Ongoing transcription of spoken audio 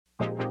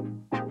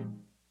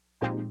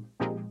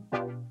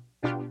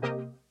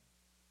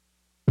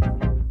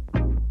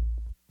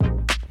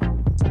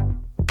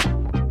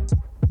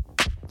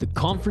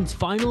conference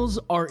finals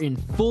are in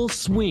full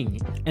swing,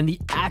 and the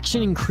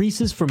action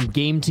increases from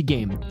game to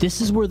game.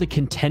 This is where the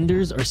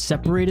contenders are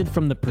separated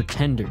from the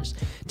pretenders.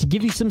 To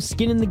give you some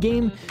skin in the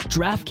game,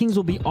 DraftKings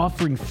will be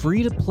offering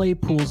free-to-play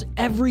pools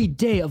every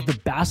day of the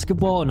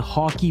basketball and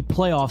hockey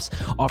playoffs,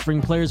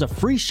 offering players a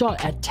free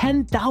shot at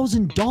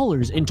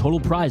 $10,000 in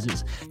total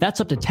prizes. That's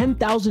up to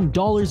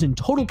 $10,000 in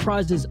total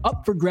prizes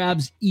up for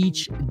grabs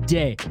each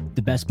day.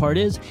 The best part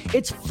is,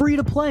 it's free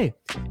to play.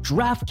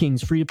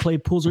 DraftKings free-to-play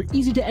pools are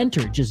easy to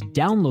enter. Just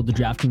download the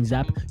DraftKings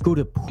app, go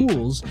to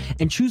Pools,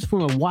 and choose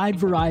from a wide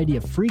variety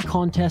of free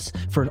contests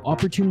for an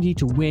opportunity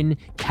to win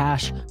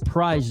cash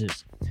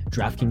prizes.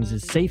 DraftKings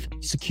is safe,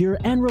 secure,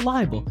 and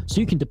reliable,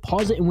 so you can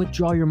deposit and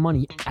withdraw your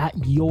money at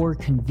your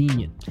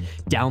convenience.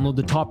 Download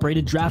the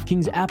top-rated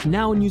DraftKings app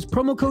now and use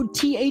promo code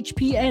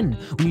THPN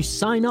when you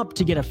sign up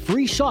to get a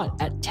free shot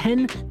at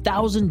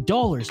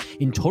 $10,000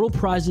 in total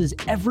prizes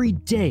every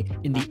day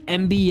in the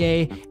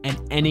NBA and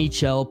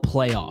NHL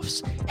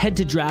playoffs. Head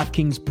to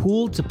DraftKings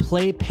Pool to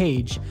Play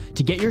page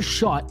to get your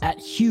shot at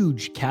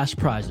huge cash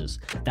prizes.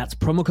 That's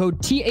promo code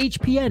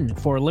THPN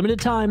for a limited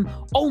time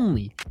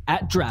only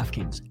at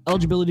DraftKings.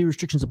 Eligibility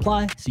restrictions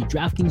apply. See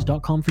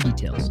DraftKings.com for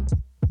details.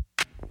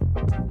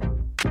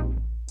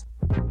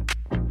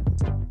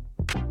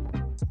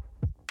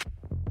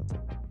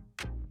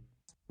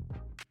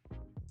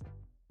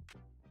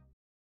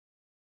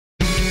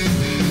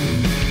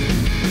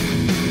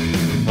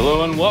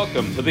 Hello and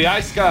welcome to the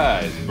Ice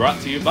Guys,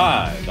 brought to you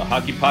by the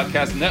Hockey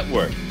Podcast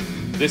Network.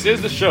 This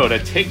is the show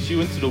that takes you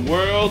into the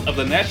world of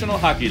the National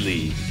Hockey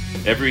League.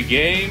 Every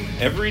game,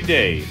 every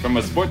day, from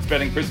a sports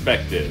betting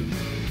perspective.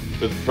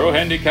 With pro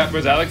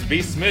handicappers Alex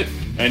B. Smith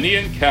and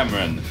Ian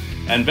Cameron,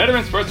 and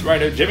veteran sports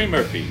writer Jimmy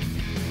Murphy.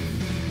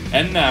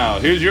 And now,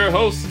 here's your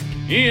host,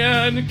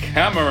 Ian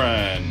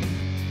Cameron.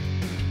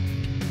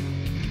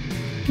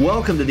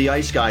 Welcome to the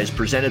Ice Guys,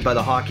 presented by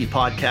the Hockey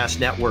Podcast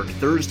Network.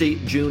 Thursday,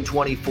 June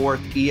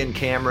 24th, Ian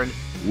Cameron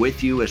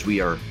with you as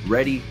we are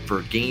ready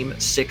for Game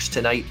 6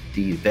 tonight.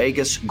 The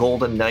Vegas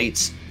Golden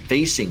Knights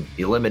facing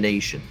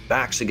elimination,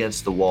 backs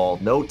against the wall,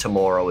 no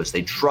tomorrow as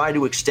they try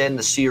to extend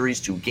the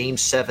series to Game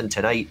 7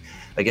 tonight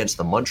against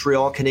the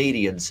Montreal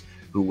Canadiens,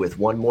 who with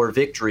one more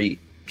victory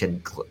can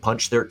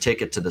punch their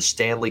ticket to the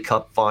Stanley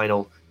Cup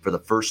final for the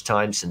first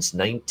time since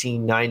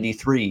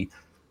 1993.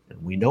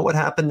 And we know what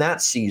happened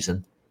that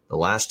season. The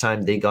last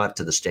time they got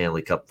to the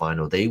Stanley Cup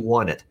final, they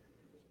won it.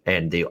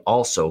 And they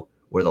also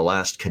were the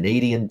last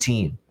Canadian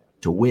team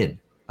to win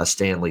a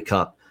Stanley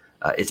Cup.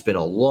 It's been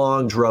a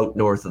long drought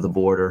north of the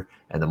border,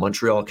 and the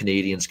Montreal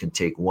Canadiens can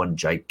take one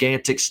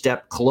gigantic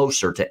step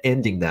closer to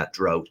ending that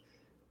drought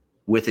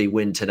with a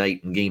win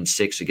tonight in Game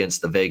 6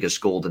 against the Vegas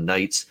Golden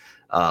Knights.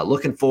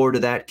 Looking forward to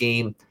that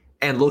game,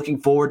 and looking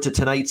forward to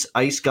tonight's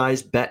Ice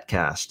Guys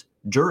Betcast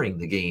during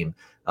the game.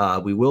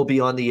 We will be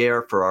on the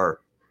air for our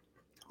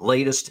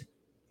latest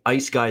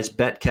Ice Guys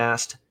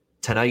Betcast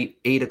tonight,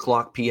 8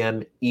 o'clock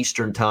p.m.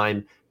 Eastern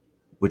Time,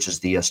 which is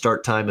the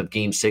start time of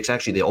Game 6.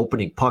 Actually, the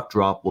opening puck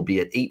drop will be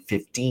at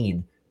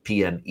 8:15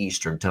 p.m.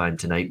 Eastern Time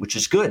tonight, which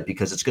is good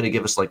because it's going to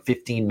give us like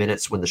 15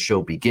 minutes when the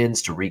show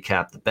begins to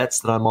recap the bets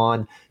that I'm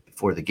on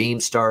before the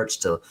game starts,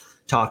 to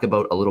talk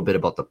about a little bit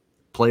about the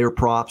player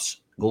props,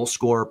 goal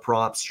scorer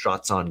props,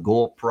 shots on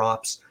goal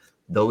props,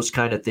 those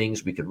kind of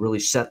things. We could really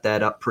set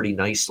that up pretty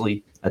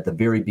nicely at the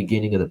very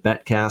beginning of the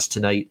Betcast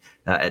tonight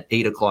at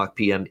 8 o'clock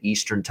p.m.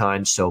 Eastern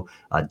Time. So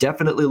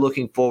definitely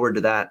looking forward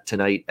to that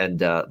tonight.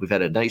 And we've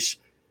had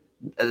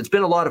it's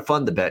been a lot of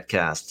fun, the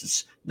Betcast.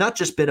 It's not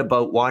just been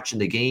about watching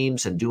the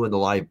games and doing the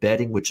live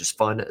betting, which is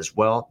fun as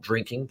well.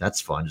 Drinking, that's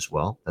fun as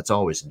well. That's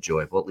always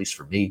enjoyable, at least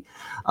for me.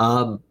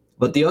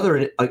 But the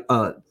other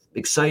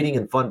exciting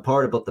and fun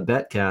part about the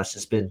Betcast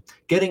has been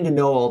getting to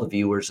know all the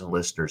viewers and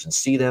listeners and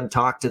see them,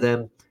 talk to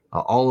them.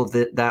 All of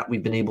that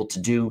we've been able to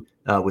do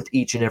with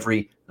each and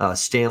every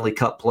Stanley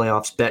Cup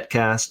playoffs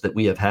Betcast that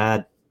we have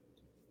had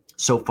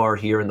so far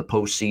here in the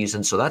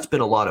postseason. So that's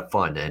been a lot of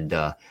fun.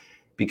 And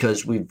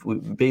because we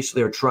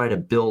basically are trying to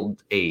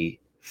build a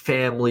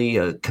family,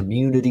 a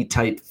community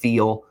type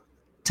feel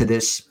to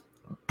this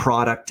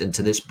product and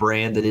to this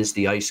brand that is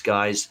the Ice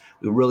Guys.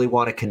 We really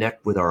want to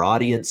connect with our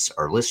audience,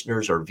 our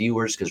listeners, our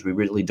viewers, because we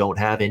really don't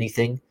have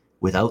anything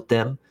without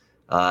them.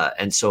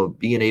 And so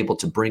being able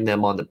to bring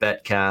them on the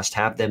Betcast,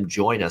 have them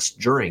join us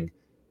during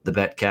the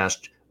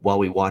Betcast while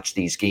we watch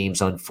these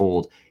games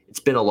unfold, it's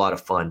been a lot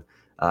of fun,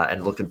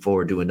 and looking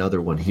forward to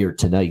another one here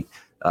tonight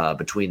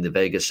between the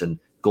Vegas and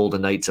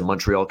Golden Knights and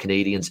Montreal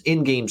Canadiens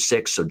in Game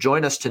 6. So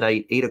join us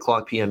tonight, 8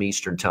 o'clock p.m.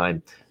 Eastern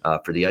Time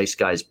for the Ice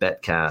Guys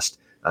Betcast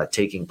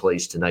taking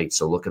place tonight.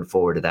 So looking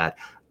forward to that.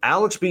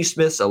 Alex B.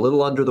 Smith's a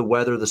little under the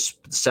weather this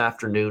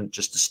afternoon,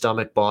 just the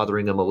stomach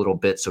bothering him a little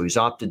bit. So he's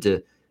opted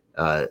to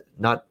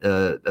not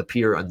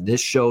appear on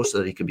this show so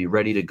that he can be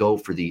ready to go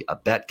for the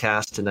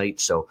Betcast tonight.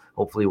 So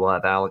hopefully we'll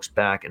have Alex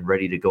back and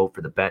ready to go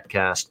for the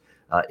Betcast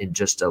in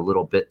just a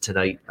little bit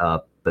tonight.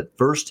 But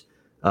first,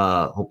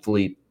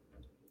 hopefully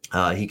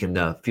he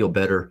can feel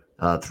better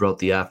throughout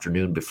the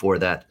afternoon before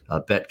that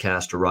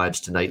Betcast arrives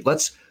tonight.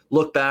 Let's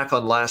look back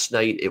on last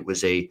night. It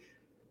was a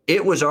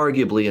It was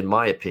arguably, in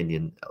my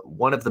opinion,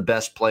 one of the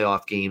best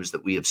playoff games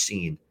that we have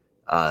seen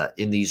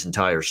in these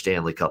entire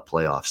Stanley Cup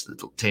playoffs,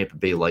 the Tampa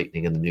Bay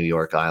Lightning and the New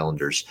York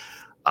Islanders.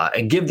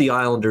 And give the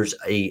Islanders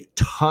a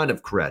ton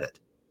of credit.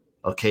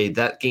 Okay,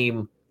 that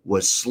game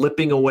was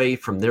slipping away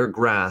from their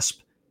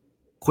grasp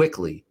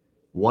quickly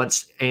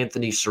once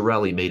Anthony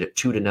Cirelli made it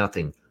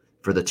 2-0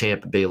 for the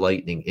Tampa Bay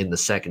Lightning in the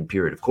second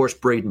period. Of course,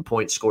 Braden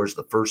Point scores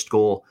the first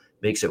goal,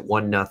 makes it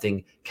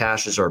 1-0,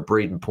 cashes our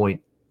Braden Point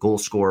goal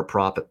scorer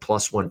prop at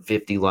plus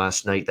 150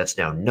 last night. That's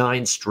now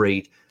 9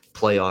 straight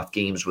playoff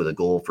games with a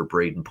goal for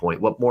Braden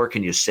Point. What more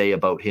can you say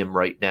about him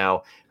right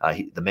now?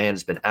 The man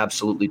has been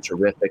absolutely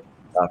terrific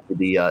for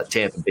the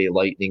Tampa Bay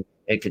Lightning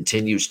and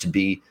continues to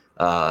be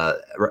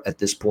at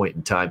this point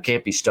in time.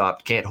 Can't be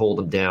stopped, can't hold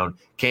him down,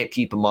 can't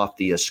keep him off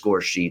the score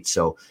sheet.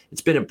 So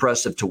it's been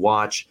impressive to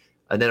watch.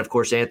 And then, of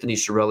course, Anthony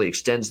Cirelli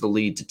extends the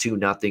lead to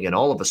 2-0, and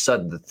all of a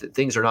sudden,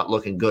 things are not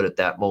looking good at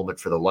that moment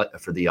for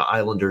the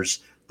Islanders.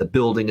 The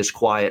building is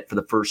quiet for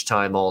the first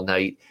time all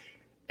night,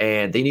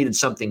 and they needed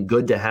something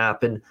good to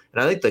happen.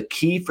 And I think the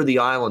key for the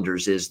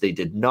Islanders is they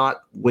did not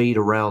wait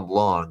around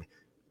long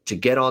to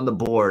get on the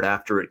board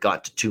after it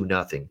got to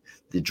 2-0.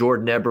 The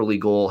Jordan Eberle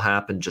goal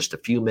happened just a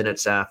few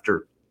minutes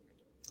after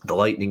the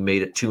Lightning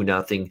made it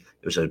 2-0.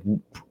 It was a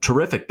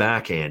terrific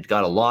backhand,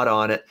 got a lot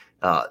on it.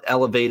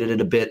 Elevated it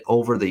a bit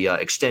over the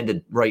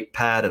extended right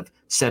pad of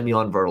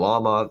Semyon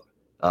Varlamov,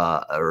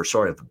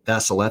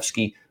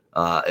 Vasilevsky.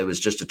 It was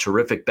just a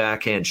terrific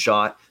backhand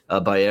shot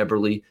by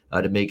Eberle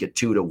to make it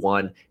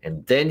 2-1.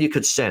 And then you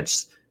could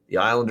sense the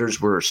Islanders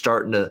were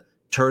starting to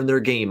turn their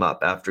game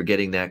up after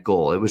getting that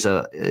goal. It was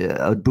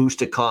a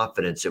boost of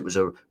confidence. It was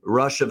a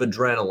rush of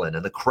adrenaline,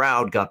 and the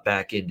crowd got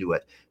back into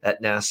it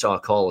at Nassau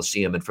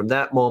Coliseum. And from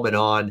that moment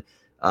on,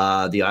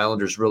 the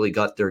Islanders really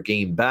got their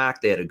game back.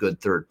 They had a good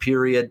third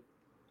period.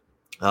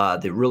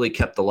 They really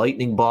kept the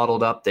Lightning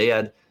bottled up. They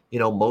had,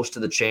 most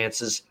of the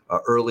chances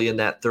early in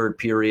that third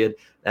period.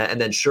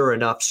 And then sure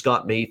enough,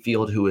 Scott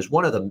Mayfield, who is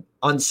one of the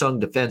unsung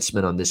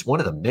defensemen on this,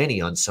 one of the many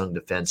unsung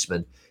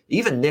defensemen,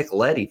 even Nick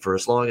Leddy, for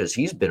as long as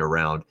he's been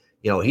around,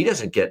 he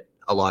doesn't get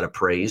a lot of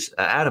praise.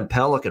 Adam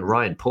Pelech and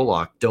Ryan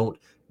Pulock don't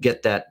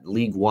get that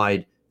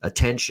league-wide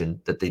attention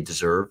that they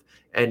deserve.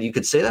 And you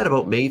could say that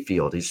about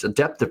Mayfield. He's a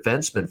depth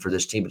defenseman for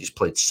this team, but he's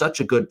played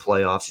such a good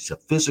playoffs. He's a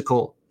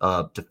physical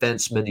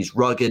defenseman. He's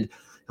rugged.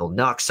 He'll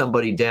knock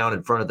somebody down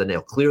in front of the net.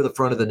 He'll clear the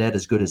front of the net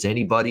as good as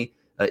anybody,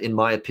 in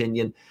my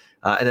opinion.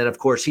 And then, of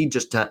course, he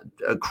just had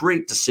a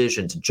great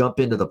decision to jump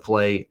into the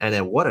play. And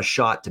then what a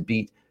shot to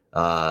beat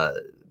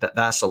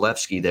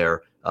Vasilevsky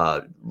there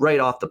right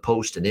off the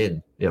post and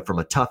in, from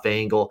a tough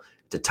angle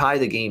to tie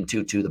the game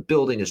 2-2. The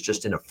building is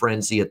just in a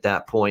frenzy at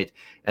that point.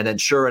 And then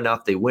sure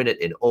enough, they win it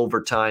in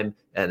overtime,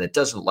 and it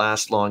doesn't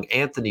last long.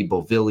 Anthony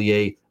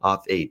Beauvillier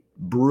off a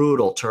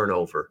brutal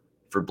turnover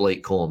for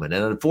Blake Coleman.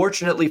 And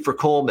unfortunately for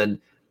Coleman,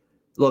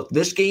 look,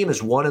 this game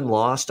is won and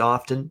lost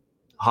often,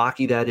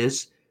 hockey that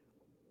is,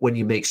 when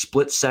you make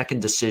split-second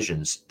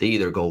decisions. They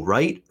either go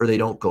right or they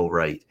don't go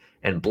right.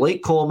 And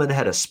Blake Coleman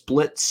had a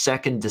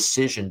split-second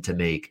decision to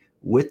make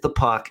with the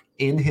puck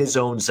in his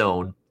own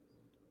zone,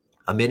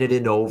 a minute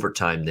into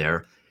overtime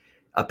there.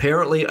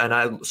 Apparently, and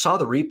I saw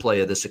the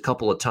replay of this a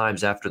couple of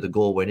times after the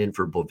goal went in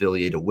for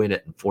Beauvillier to win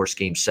it and force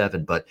Game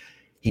 7, but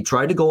he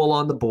tried to go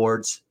along the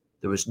boards.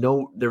 There was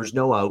no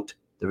out.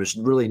 There was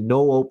really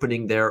no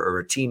opening there or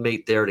a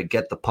teammate there to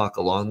get the puck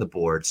along the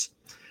boards.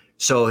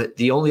 So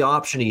the only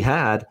option he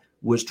had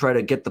was try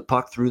to get the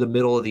puck through the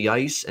middle of the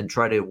ice and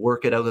try to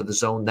work it out of the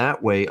zone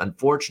that way.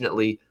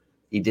 Unfortunately,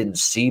 he didn't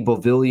see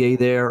Beauvillier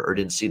there or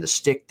didn't see the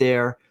stick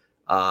there.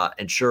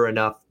 And sure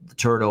enough, the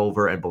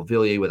turnover and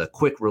Beauvillier with a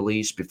quick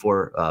release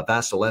before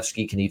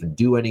Vasilevsky can even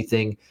do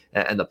anything,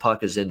 and the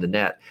puck is in the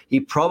net.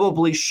 He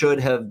probably should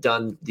have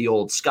done the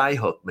old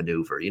skyhook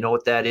maneuver. You know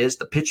what that is?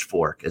 The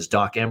pitchfork, as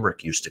Doc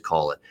Emmerich used to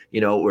call it.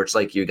 Where it's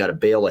like you got a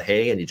bale of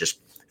hay and you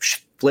just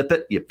flip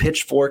it, you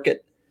pitchfork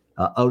it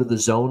out of the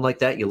zone like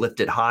that. You lift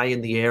it high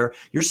in the air.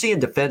 You're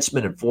seeing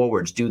defensemen and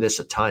forwards do this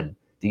a ton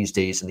these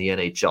days in the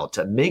NHL.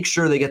 To make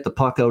sure they get the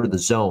puck out of the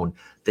zone,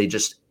 they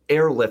just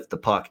airlift the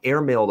puck,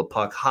 airmail the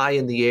puck high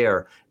in the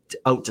air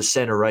out to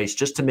center ice,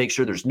 just to make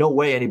sure there's no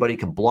way anybody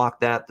can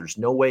block that. There's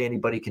no way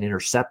anybody can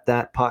intercept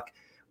that puck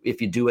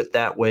if you do it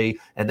that way.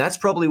 And that's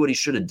probably what he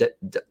should have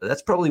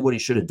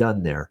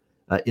done there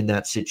in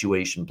that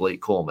situation.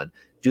 Blake Coleman,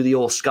 do the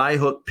old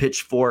skyhook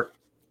pitchfork,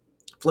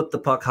 flip the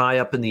puck high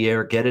up in the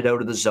air, get it out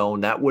of the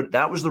zone. That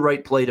was the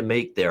right play to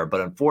make there.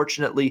 But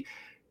unfortunately,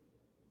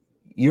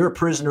 you're a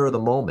prisoner of the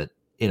moment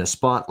in a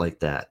spot like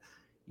that.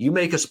 You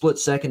make a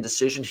split-second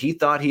decision. He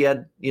thought he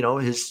had,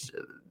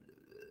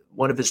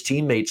 one of his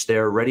teammates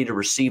there ready to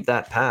receive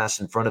that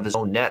pass in front of his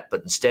own net,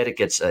 but instead it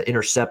gets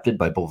intercepted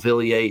by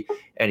Beauvillier,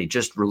 and he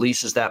just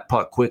releases that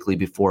puck quickly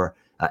before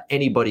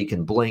anybody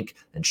can blink.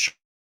 And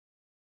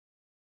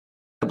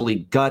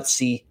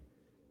gutsy,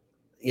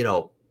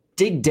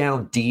 dig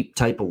down deep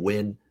type of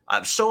win.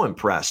 I'm so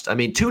impressed. I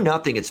mean,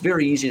 2-0, it's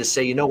very easy to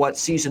say, you know what,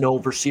 season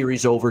over,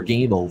 series over,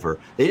 game over.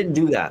 They didn't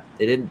do that.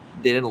 They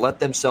didn't let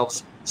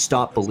themselves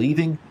stop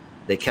believing.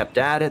 they kept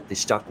at it. They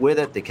stuck with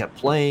it. They kept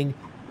playing.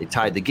 They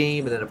tied the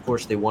game, and then, of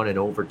course, they won in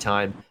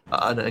overtime.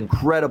 An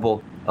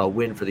incredible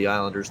win for the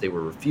Islanders. They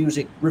were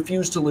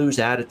refused to lose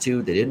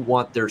attitude. They didn't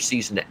want their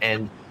season to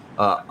end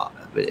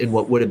in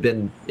what would have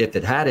been, if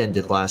it had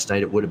ended last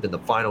night, it would have been the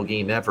final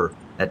game ever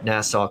at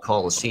Nassau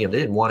Coliseum. They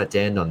didn't want it to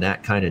end on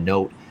that kind of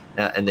note,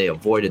 and they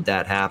avoided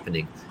that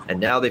happening. And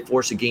now they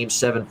force a Game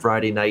 7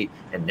 Friday night,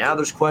 and now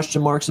there's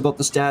question marks about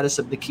the status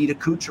of Nikita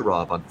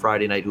Kucherov on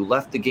Friday night, who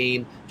left the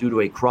game due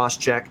to a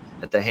cross-check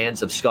at the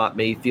hands of Scott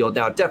Mayfield.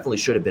 Now, it definitely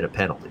should have been a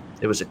penalty.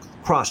 It was a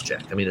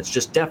cross-check. I mean, it's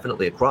just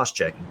definitely a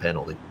cross-checking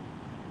penalty.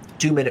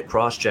 2-minute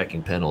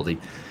cross-checking penalty.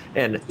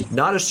 And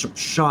not a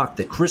shock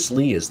that Chris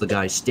Lee is the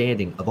guy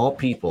standing, of all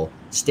people,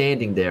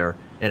 standing there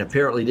and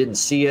apparently didn't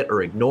see it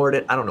or ignored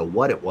it. I don't know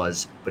what it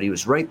was, but he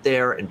was right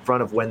there in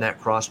front of when that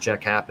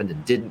cross-check happened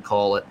and didn't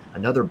call it.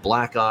 Another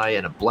black eye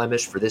and a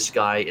blemish for this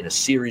guy in a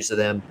series of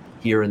them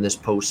here in this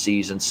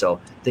postseason. So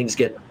things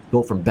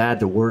go from bad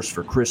to worse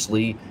for Chris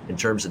Lee in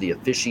terms of the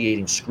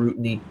officiating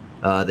scrutiny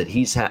that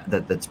he's had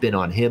that's been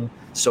on him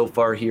so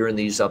far here in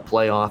these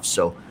playoffs.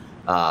 So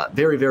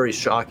very, very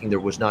shocking there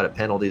was not a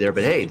penalty there.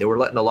 But hey, they were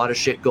letting a lot of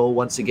shit go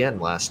once again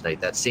last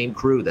night. That same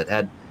crew that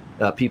had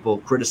people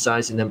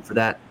criticizing them for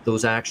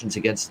those actions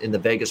in the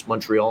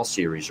Vegas-Montreal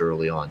series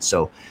early on.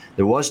 So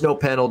there was no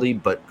penalty,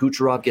 but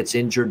Kucherov gets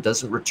injured,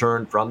 doesn't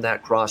return from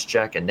that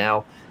cross-check, and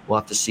now we'll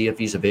have to see if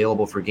he's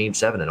available for Game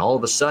 7. And all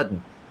of a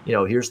sudden,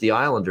 here's the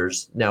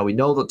Islanders. Now, we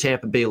know the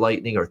Tampa Bay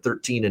Lightning are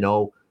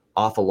 13-0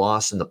 off a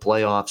loss in the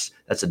playoffs.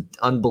 That's an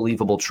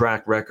unbelievable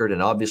track record,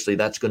 and obviously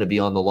that's going to be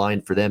on the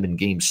line for them in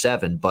Game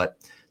 7. But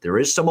there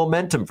is some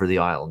momentum for the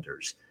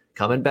Islanders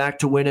coming back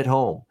to win at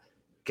home.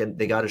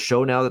 They got to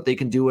show now that they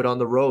can do it on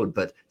the road,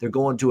 but they're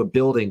going to a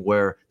building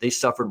where they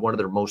suffered one of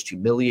their most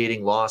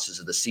humiliating losses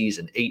of the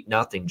season,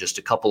 8-0, just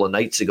a couple of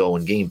nights ago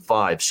in Game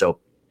 5. So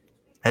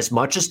as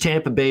much as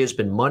Tampa Bay has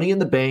been money in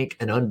the bank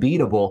and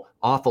unbeatable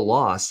off a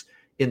loss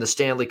in the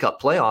Stanley Cup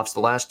playoffs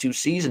the last 2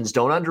 seasons,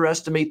 don't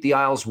underestimate the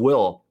Isles'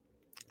 will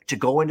to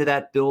go into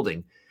that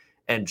building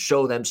and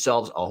show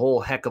themselves a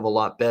whole heck of a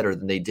lot better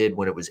than they did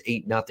when it was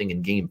 8-0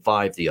 in Game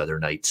 5 the other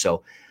night.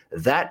 So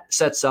that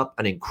sets up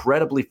an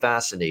incredibly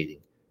fascinating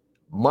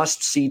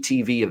must-see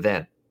TV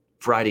event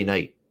Friday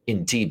night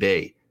in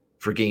T-Bay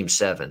for Game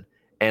 7.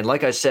 And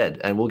like I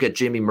said, and we'll get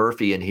Jimmy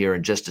Murphy in here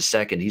in just a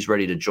second. He's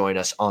ready to join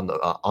us on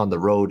the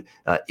road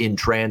in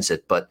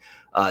transit. But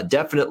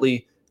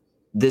definitely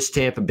this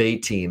Tampa Bay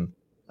team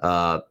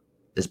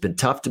has been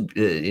tough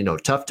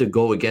to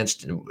go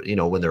against,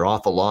 when they're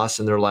off a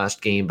loss in their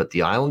last game. But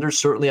the Islanders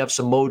certainly have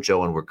some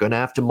mojo, and we're going to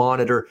have to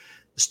monitor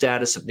the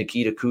status of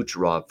Nikita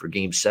Kucherov for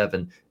Game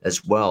 7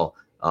 as well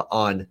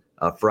on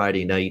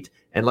Friday night.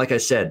 And like I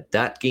said,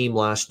 that game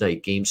last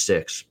night, Game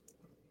 6,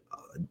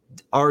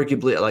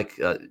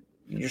 arguably,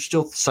 you're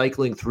still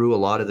cycling through a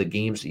lot of the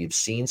games that you've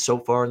seen so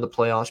far in the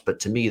playoffs, but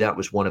to me, that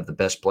was one of the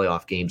best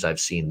playoff games I've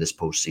seen this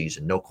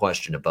postseason, no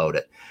question about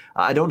it.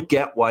 I don't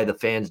get why the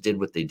fans did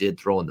what they did,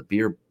 throwing the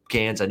beer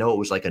cans. I know it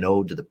was like an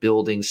ode to the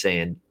building,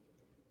 saying,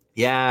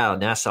 yeah,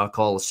 Nassau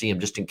Coliseum,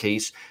 just in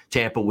case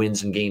Tampa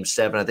wins in Game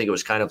 7. I think it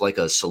was kind of like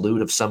a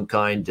salute of some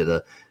kind to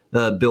the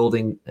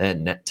building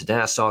and to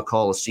Nassau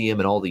Coliseum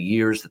and all the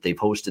years that they've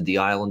hosted the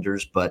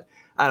Islanders. But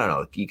I don't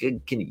know,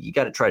 you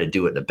got to try to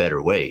do it in a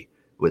better way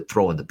with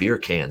throwing the beer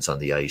cans on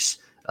the ice.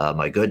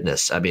 My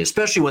goodness. I mean,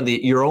 especially when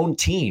your own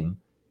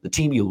team, the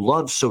team you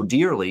love so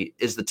dearly,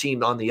 is the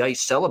team on the ice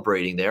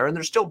celebrating there, and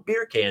there's still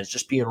beer cans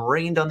just being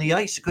rained on the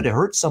ice. It could have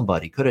hurt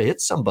somebody, could have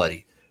hit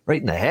somebody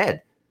right in the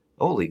head.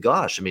 Holy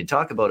gosh. I mean,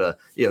 talk about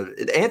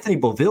Anthony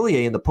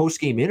Beauvillier in the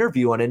post-game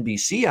interview on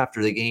NBC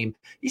after the game.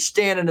 He's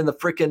standing in the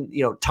freaking,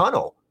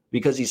 tunnel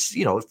because he's,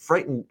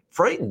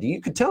 frightened.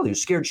 You could tell he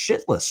was scared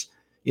shitless,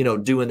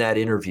 doing that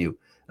interview,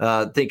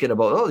 thinking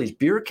about, these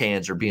beer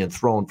cans are being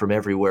thrown from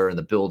everywhere in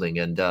the building.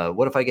 And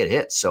what if I get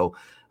hit? So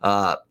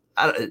I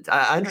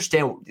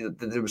understand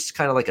that there was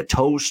kind of like a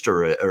toast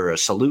or a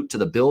salute to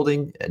the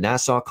building at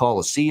Nassau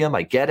Coliseum.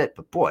 I get it.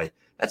 But boy,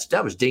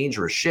 that was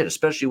dangerous shit,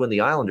 especially when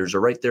the Islanders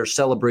are right there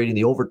celebrating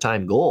the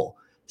overtime goal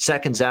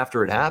seconds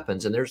after it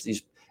happens. And there's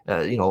these,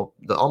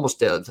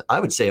 almost,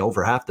 I would say,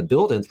 over half the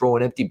building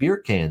throwing empty beer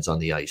cans on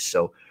the ice,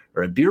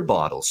 or beer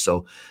bottles.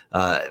 So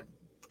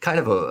kind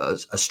of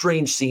a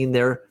strange scene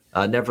there,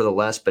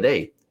 nevertheless. But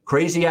hey,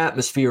 crazy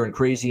atmosphere and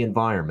crazy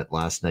environment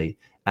last night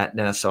at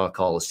Nassau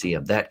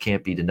Coliseum. That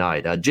can't be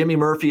denied. Jimmy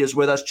Murphy is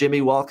with us.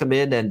 Jimmy, welcome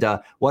in. And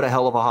what a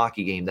hell of a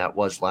hockey game that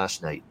was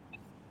last night.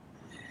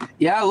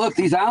 Yeah, look,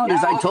 these Islanders,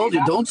 I told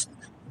you,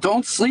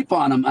 don't sleep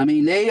on them. I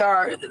mean,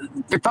 they're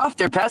tough,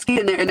 they're pesky,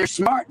 and they're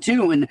smart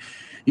too. And,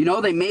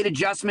 they made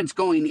adjustments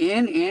going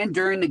in and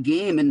during the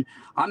game, and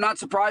I'm not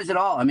surprised at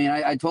all. I mean,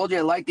 I told you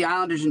I like the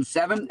Islanders in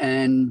 7,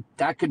 and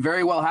that could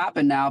very well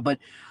happen now. But,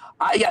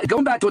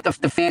 going back to what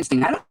the fans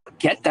thing, I don't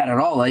get that at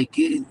all. Like,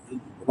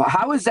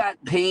 how is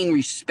that paying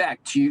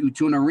respect to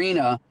an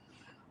arena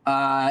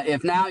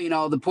If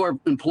now, the poor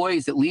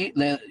employees that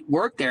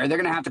work there, they're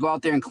going to have to go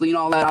out there and clean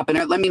all that up. And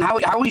I mean, how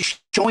are we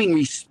showing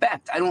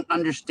respect? I don't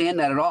understand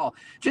that at all.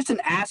 Just an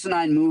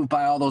asinine move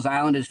by all those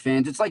Islanders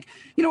fans. It's like,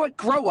 you know what?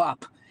 Grow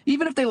up.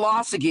 Even if they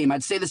lost the game,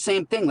 I'd say the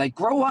same thing. Like,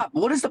 grow up.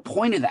 What is the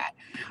point of that?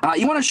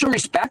 You want to show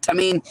respect? I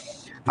mean,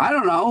 I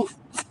don't know.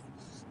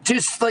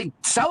 Just like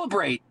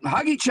celebrate,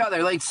 hug each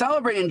other, like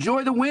celebrate,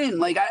 enjoy the win.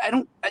 Like I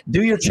don't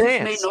do your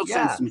chance. Made no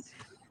sense to me.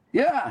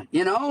 Yeah,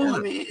 I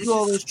mean, it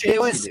was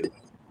stupid.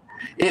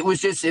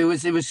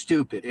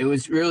 It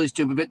was really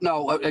stupid. But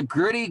no, a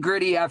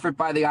gritty effort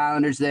by the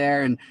Islanders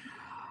there. And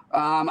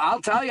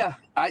I'll tell you,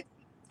 I'm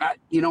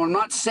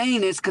not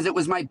saying this because it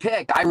was my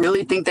pick. I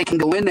really think they can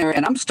go in there,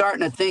 and I'm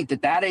starting to think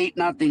that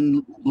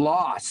 8-0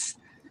 loss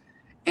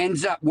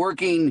ends up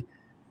working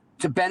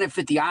to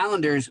benefit the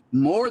Islanders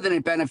more than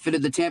it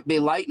benefited the Tampa Bay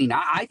Lightning.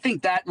 I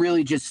think that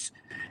really just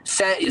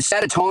set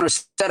a tone or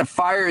set a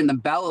fire in the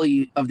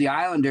belly of the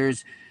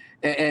Islanders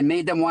and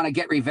made them want to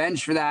get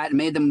revenge for that and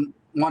made them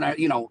want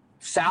to,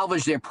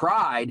 salvage their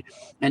pride.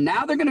 And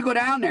now they're going to go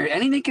down there.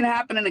 Anything can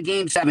happen in a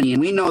game 7,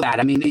 and we know that.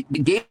 I mean, the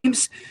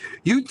games,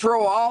 you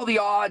throw all the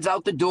odds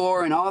out the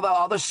door and all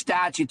the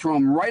stats, you throw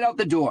them right out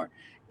the door.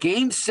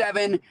 Game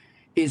 7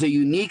 is a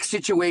unique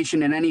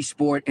situation in any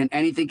sport, and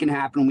anything can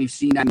happen. We've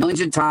seen that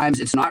millions of times.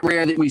 It's not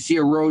rare that we see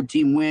a road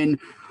team win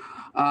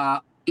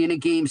in a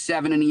game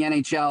 7 in the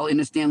NHL, in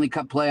the Stanley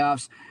Cup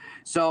playoffs.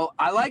 So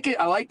I like it.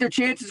 I like their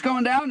chances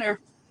going down there.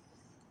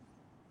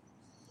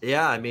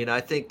 Yeah, I mean,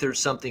 I think there's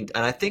something,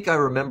 and I think I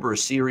remember a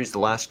series the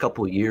last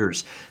couple of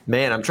years.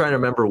 Man, I'm trying to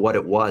remember what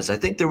it was. I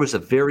think there was a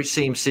very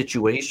same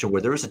situation where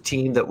there was a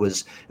team it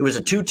was a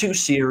 2-2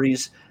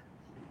 series.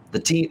 The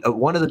team,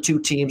 one of the two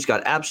teams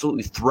got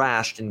absolutely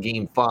thrashed in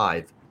game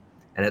 5,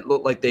 and it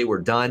looked like they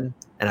were done.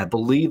 And I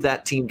believe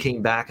that team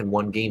came back and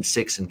won game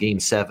 6 and game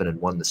 7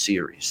 and won the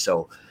series.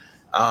 So,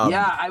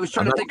 yeah, I was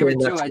trying to think of it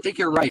too. I think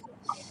you're right.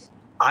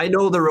 I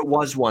know there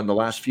was one the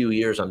last few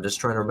years. I'm just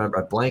trying to remember.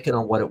 I'm blanking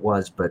on what it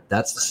was, but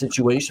that's the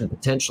situation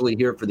potentially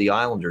here for the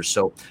Islanders.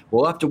 So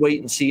we'll have to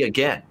wait and see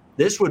again.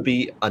 This would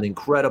be an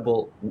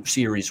incredible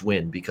series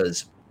win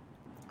because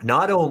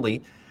not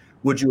only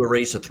would you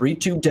erase a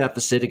 3-2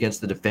 deficit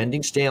against the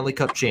defending Stanley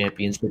Cup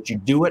champions, but you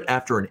do it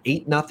after an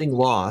 8-0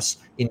 loss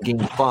in Game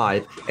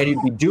 5, and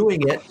you'd be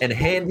doing it and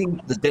handing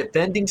the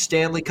defending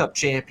Stanley Cup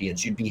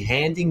champions, you'd be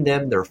handing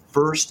them their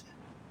first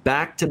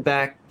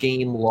back-to-back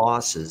game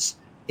losses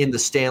in the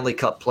Stanley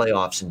Cup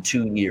playoffs in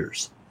 2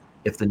 years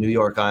if the New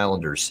York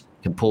Islanders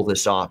can pull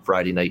this off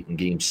Friday night in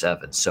Game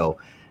 7. So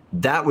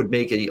that would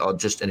make it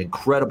just an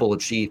incredible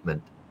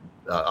achievement.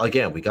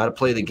 Again, we got to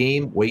play the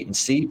game, wait and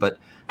see, but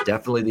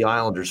definitely the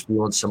Islanders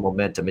feeling some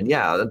momentum. And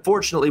yeah,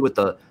 unfortunately with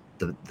the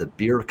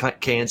beer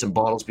cans and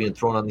bottles being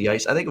thrown on the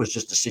ice, I think it was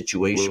just a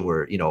situation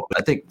where,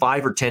 I think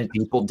 5 or 10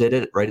 people did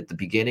it right at the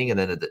beginning, and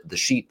then the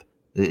sheep,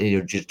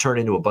 just turn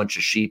into a bunch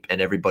of sheep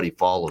and everybody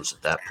follows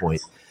at that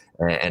point.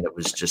 And it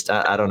was just,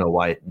 I don't know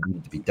why it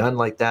needed to be done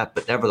like that,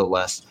 but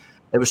nevertheless,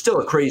 it was still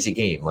a crazy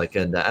game.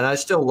 And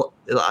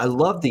I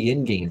love the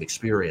in-game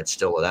experience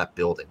still of that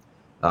building.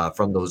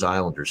 From those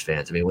Islanders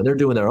fans. I mean, when they're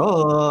doing their,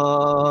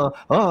 I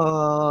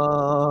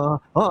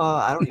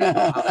don't even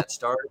know how that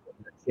started,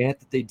 the chant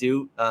that they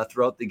do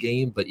throughout the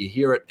game, but you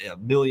hear it a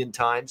million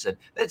times, and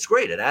it's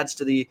great. It adds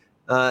to the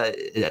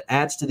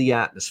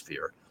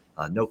atmosphere,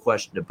 no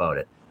question about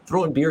it.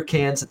 Throwing beer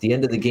cans at the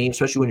end of the game,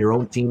 especially when your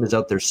own team is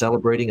out there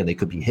celebrating and they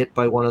could be hit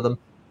by one of them,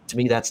 to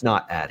me, that's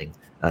not adding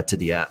to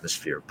the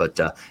atmosphere. But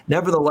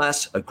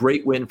nevertheless, a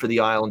great win for the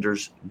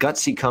Islanders,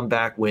 gutsy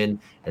comeback win,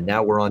 and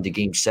now we're on to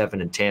Game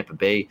 7 in Tampa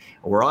Bay.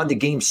 And we're on to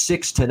Game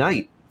 6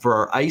 tonight for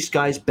our Ice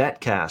Guys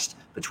betcast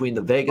between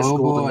the Vegas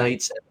Golden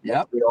Knights and the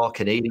Montreal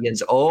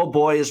Canadiens. Oh,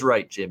 boy is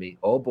right, Jimmy.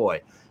 Oh,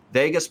 boy.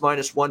 Vegas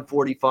minus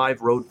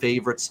 145, road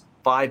favorites,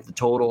 5 the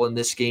total in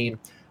this game.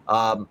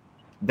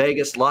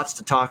 Vegas, lots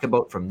to talk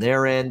about from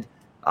their end.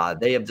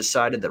 They have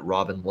decided that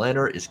Robin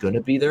Lehner is going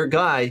to be their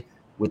guy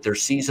with their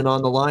season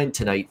on the line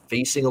tonight,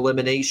 facing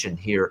elimination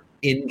here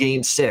in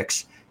Game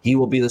 6. He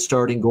will be the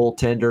starting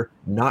goaltender,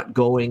 not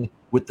going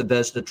with the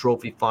Vezina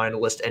Trophy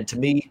finalist. And to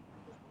me,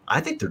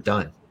 I think they're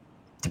done,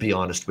 to be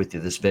honest with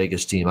you, this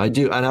Vegas team. I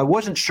do. And I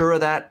wasn't sure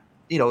of that,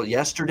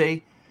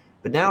 yesterday.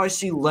 But now I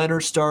see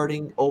Lehner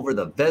starting over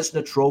the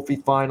Vezina Trophy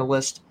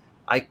finalist.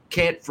 I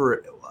can't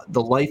for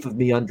the life of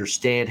me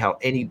understand how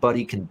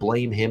anybody can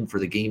blame him for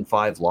the Game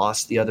 5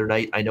 loss the other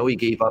night. I know he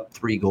gave up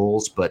 3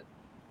 goals, but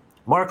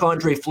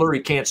Marc-Andre Fleury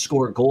can't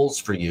score goals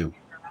for you,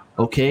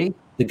 okay?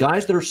 The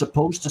guys that are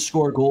supposed to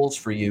score goals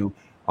for you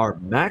are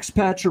Max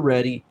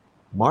Pacioretty,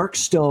 Mark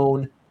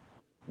Stone,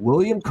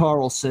 William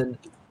Karlsson,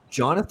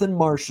 Jonathan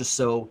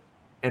Marchessault,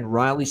 and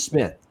Riley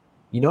Smith.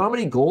 You know how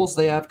many goals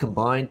they have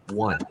combined?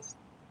 1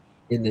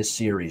 in this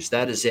series.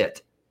 That is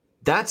it.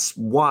 That's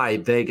why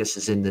Vegas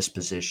is in this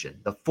position.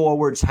 The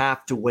forwards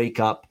have to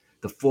wake up.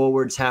 The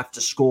forwards have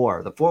to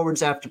score. The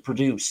forwards have to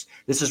produce.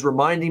 This is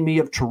reminding me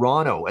of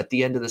Toronto at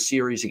the end of the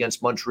series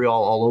against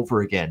Montreal all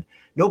over again.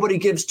 Nobody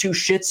gives 2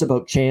 shits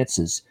about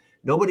chances.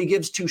 Nobody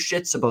gives 2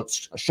 shits about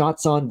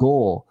shots on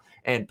goal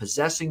and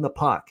possessing the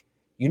puck.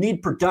 You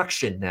need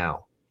production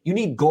now. You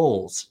need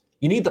goals.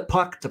 You need the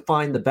puck to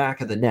find the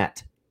back of the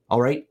net. All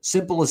right?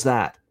 Simple as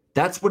that.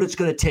 That's what it's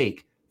going to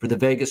take for the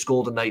Vegas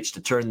Golden Knights to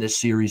turn this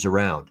series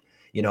around.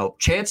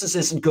 Chances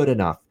isn't good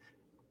enough.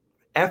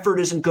 Effort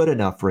isn't good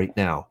enough right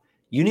now.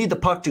 You need the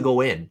puck to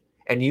go in,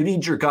 and you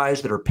need your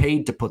guys that are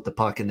paid to put the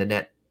puck in the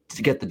net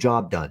to get the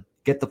job done.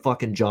 Get the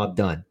fucking job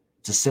done.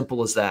 It's as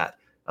simple as that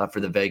for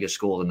the Vegas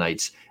Golden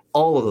Knights.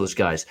 All of those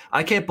guys.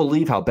 I can't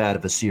believe how bad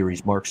of a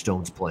series Mark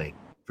Stone's playing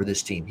for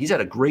this team. He's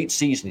had a great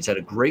season. He's had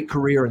a great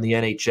career in the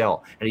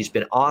NHL, and he's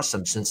been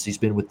awesome since he's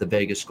been with the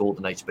Vegas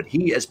Golden Knights, but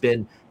he has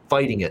been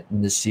fighting it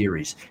in this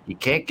series. He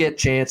can't get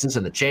chances,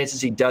 and the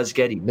chances he does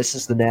get, he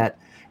misses the net.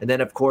 And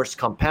then, of course,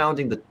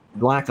 compounding the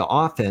lack of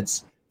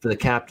offense for the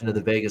captain of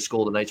the Vegas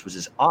Golden Knights was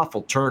his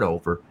awful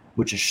turnover,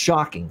 which is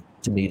shocking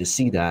to me to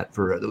see that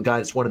for the guy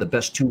that's one of the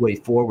best two-way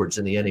forwards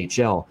in the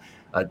NHL.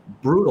 A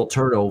brutal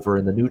turnover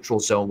in the neutral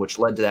zone, which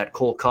led to that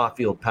Cole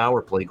Caulfield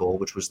power play goal,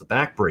 which was the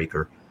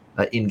backbreaker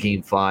in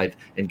Game 5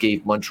 and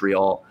gave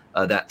Montreal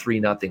that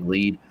 3-0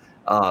 lead.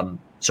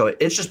 So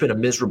it's just been a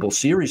miserable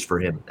series for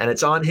him, and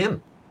it's on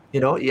him.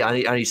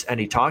 And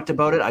he talked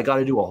about it. I got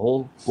to do a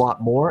whole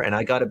lot more, and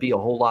I got to be a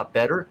whole lot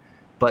better.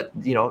 But,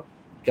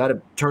 got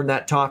to turn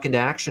that talk into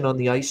action on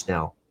the ice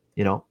now.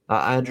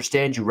 I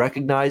understand you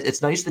recognize.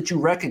 It's nice that you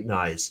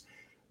recognize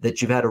that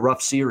you've had a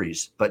rough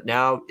series, but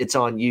now it's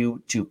on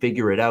you to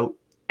figure it out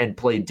and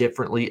play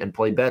differently and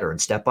play better and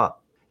step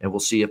up. And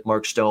we'll see if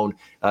Mark Stone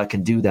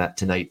can do that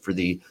tonight for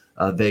the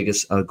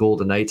Vegas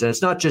Golden Knights. And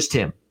it's not just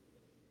him;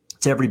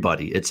 it's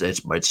everybody. It's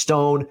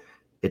Stone,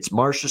 it's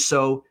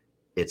Marchessault,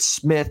 it's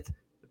Smith.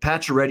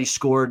 Pacioretty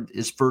scored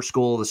his first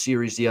goal of the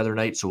series the other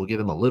night, so we'll give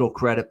him a little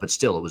credit. But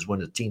still, it was when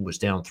the team was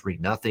down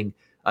 3-0.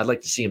 I'd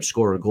like to see him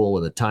score a goal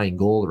and a tying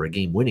goal or a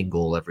game-winning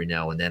goal every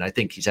now and then. I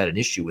think he's had an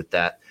issue with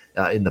that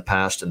in the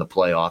past in the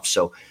playoffs.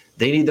 So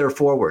they need their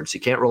forwards.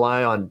 You can't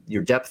rely on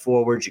your depth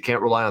forwards. You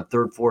can't rely on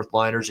third, fourth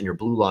liners and your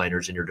blue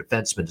liners and your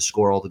defensemen to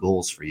score all the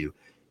goals for you.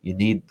 You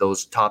need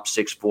those top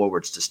 6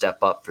 forwards to step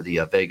up for the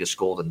Vegas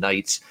Golden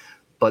Knights.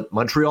 But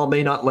Montreal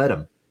may not let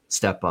them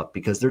step up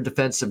because their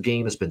defensive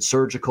game has been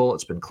surgical,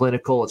 it's been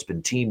clinical, it's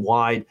been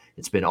team-wide,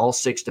 it's been all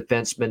 6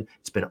 defensemen,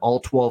 it's been all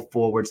 12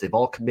 forwards. They've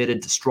all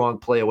committed to strong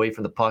play away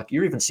from the puck.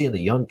 You're even seeing the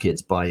young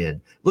kids buy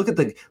in. Look at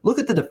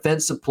the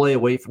defensive play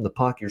away from the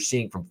puck you're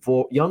seeing from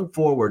young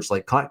forwards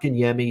like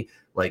Kotkaniemi,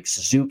 like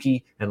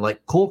Suzuki, and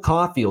like Cole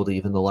Caulfield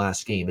even the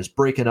last game is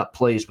breaking up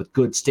plays with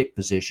good stick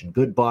position,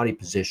 good body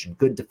position,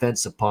 good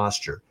defensive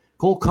posture.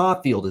 Cole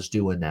Caulfield is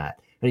doing that,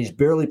 and he's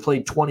barely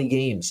played 20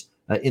 games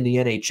in the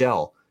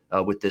NHL.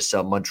 With this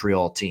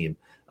Montreal team.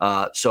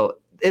 So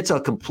it's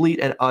a complete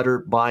and utter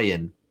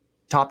buy-in,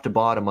 top to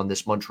bottom, on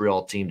this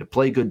Montreal team to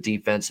play good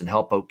defense and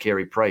help out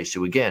Carey Price,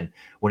 who, again,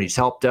 when he's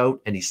helped out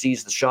and he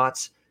sees the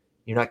shots,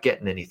 you're not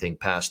getting anything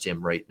past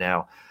him right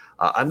now.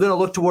 I'm going to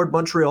look toward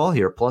Montreal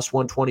here, plus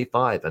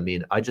 125. I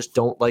mean, I just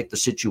don't like the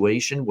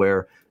situation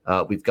where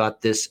we've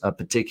got this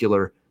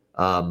particular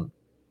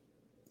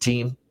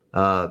team,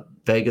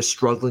 Vegas,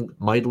 struggling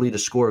mightily to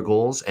score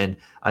goals, and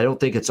I don't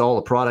think it's all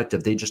a product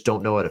of they just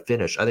don't know how to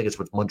finish. I think it's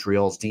what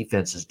Montreal's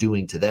defense is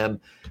doing to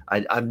them.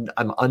 I'm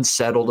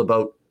unsettled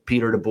about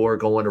Peter DeBoer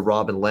going to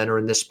Robin Lehner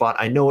in this spot.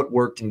 I know it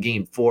worked in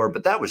Game 4,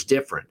 but that was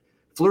different.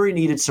 Fleury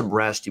needed some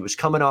rest. He was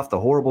coming off the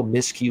horrible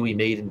miscue he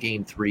made in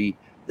Game 3.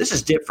 This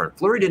is different.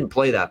 Fleury didn't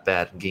play that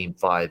bad in Game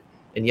 5,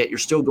 and yet you're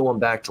still going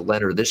back to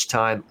Lehner this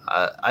time.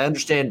 I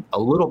understand a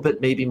little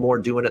bit maybe more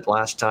doing it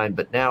last time,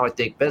 but now I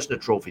think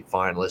Vezina Trophy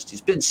finalist,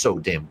 he's been so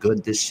damn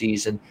good this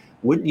season.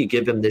 Wouldn't you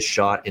give him this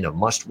shot in a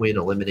must-win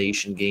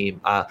elimination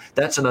game?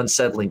 That's an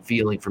unsettling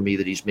feeling for me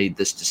that he's made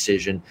this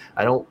decision.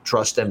 I don't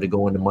trust them to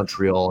go into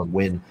Montreal and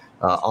win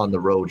on the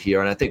road here.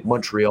 And I think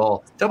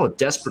Montreal, how about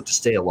desperate to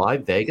stay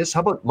alive, Vegas?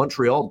 How about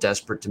Montreal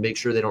desperate to make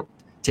sure they don't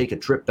take a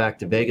trip back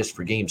to Vegas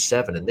for Game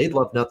 7? And they'd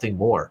love nothing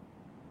more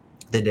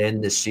than to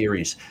end this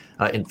series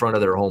in front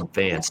of their home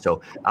fans.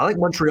 So I like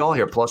Montreal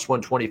here, plus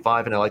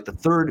 125, and I like the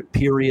third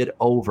period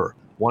over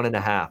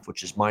 1.5,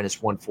 which is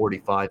minus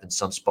 145 in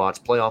some spots.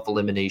 Playoff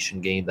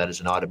elimination game, that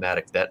is an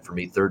automatic bet for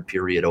me. Third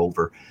period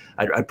over.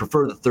 I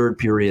prefer the third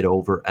period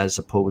over as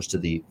opposed to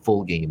the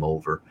full game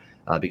over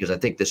because I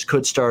think this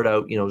could start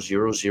out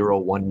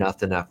 0-0,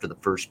 1-0 after the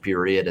first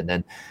period,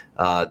 and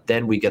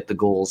then we get the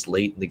goals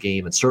late in the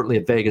game. And certainly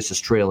if Vegas is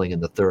trailing in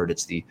the third,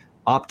 it's the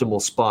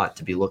optimal spot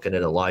to be looking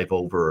at a live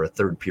over or a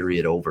third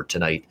period over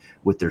tonight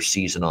with their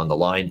season on the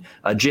line.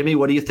 Jimmy,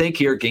 what do you think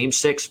here? Game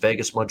 6,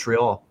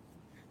 Vegas-Montreal.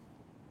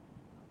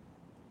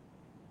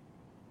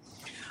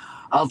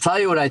 I'll tell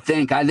you what I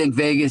think. I think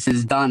Vegas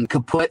is done,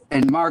 kaput,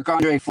 and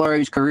Marc-Andre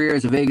Fleury's career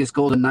as a Vegas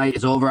Golden Knight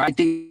is over. I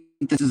think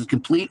this is a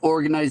complete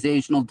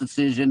organizational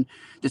decision.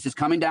 This is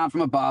coming down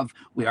from above.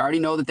 We already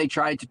know that they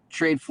tried to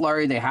trade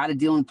Fleury. They had a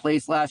deal in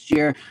place last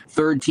year.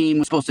 Third team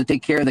was supposed to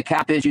take care of the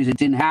cap issues. It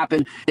didn't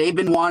happen. They've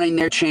been wanting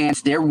their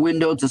chance, their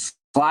window to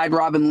slide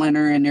Robin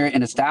Leonard in there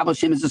and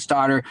establish him as a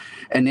starter,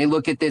 and they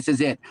look at this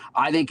as it.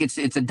 I think it's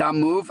a dumb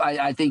move.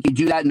 I think you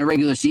do that in the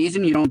regular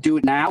season. You don't do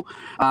it now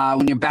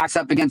when your back's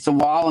up against the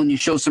wall and you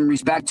show some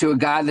respect to a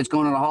guy that's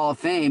going to the Hall of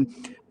Fame.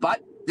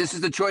 But this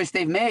is the choice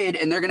they've made,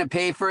 and they're going to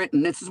pay for it.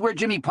 And this is where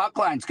Jimmy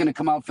Puckline's going to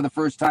come out for the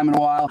first time in a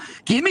while.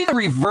 Give me the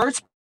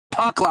reverse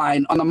puck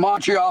line on the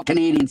Montreal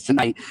Canadiens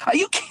tonight. Are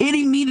you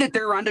kidding me that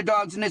they're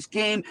underdogs in this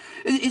game?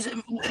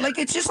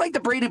 It's just like the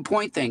Braden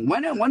Point thing.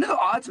 When are the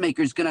odds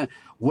makers going to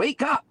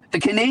wake up? The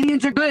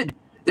Canadiens are good.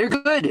 They're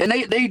good, and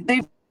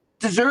they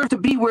deserve to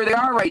be where they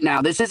are right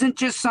now. This isn't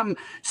just some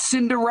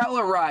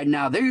Cinderella ride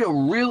now. They're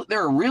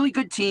a really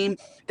good team.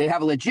 They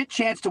have a legit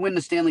chance to win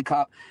the Stanley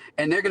Cup,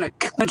 and they're going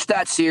to clinch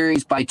that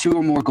series by 2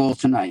 or more goals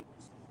tonight.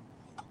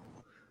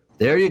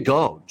 There you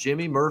go.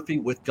 Jimmy Murphy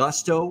with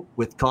gusto,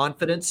 with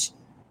confidence.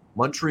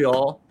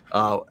 Montreal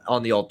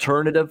on the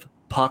alternative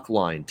puck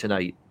line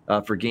tonight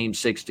for Game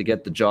 6 to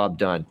get the job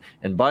done.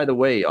 And by the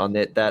way, on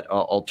that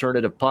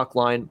alternative puck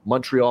line,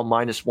 Montreal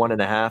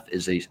 -1.5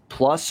 is a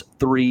plus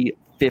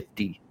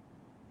 350.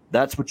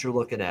 That's what you're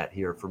looking at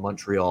here for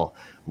Montreal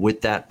with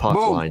that puck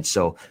line.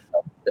 So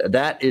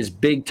that is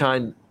big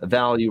time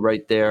value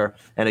right there.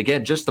 And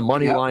again, just the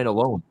money line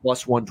alone,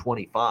 plus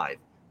 125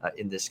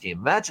 in this game.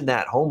 Imagine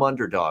that, home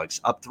underdogs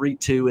up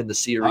 3-2 in the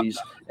series.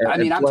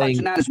 I'm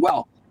touching that as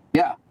well.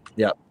 Yeah.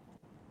 Yeah.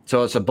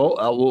 So it's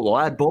we'll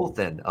add both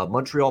then.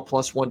 Montreal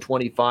plus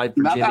 125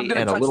 for Jimmy, I'm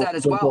and a little that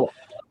as well.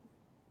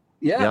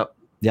 Yeah. Yep.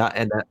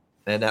 Yeah,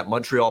 and that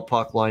Montreal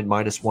puck line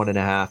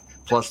 -1.5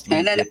 plus 350.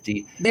 And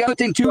then the other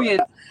thing too,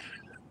 Ian,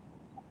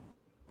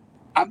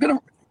 I'm gonna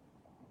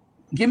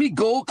give me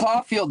Cole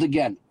Caulfield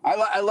again.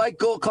 I like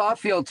Cole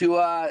Caulfield to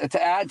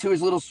add to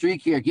his little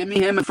streak here. Give me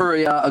him for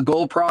a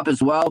goal prop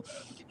as well.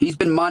 He's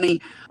been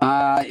money,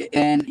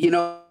 and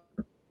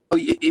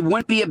it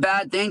wouldn't be a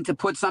bad thing to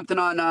put something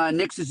on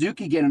Nick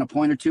Suzuki getting a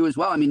point or two as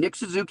well. I mean, Nick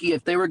Suzuki,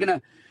 if they were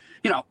going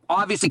to,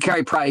 obviously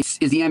Carey Price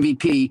is the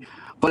MVP,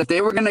 but if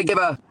they were going to give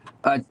a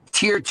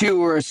tier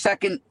 2 or a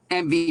second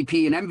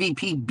MVP, an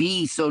MVP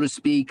B, so to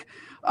speak,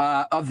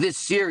 of this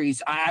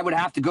series, I would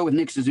have to go with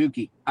Nick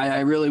Suzuki. I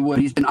really would.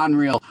 He's been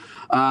unreal.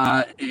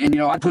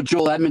 I'd put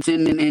Joel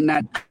Edmondson in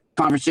that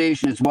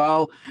conversation as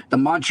well. The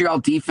Montreal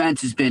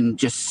defense has been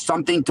just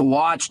something to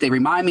watch. They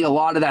remind me a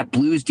lot of that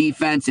Blues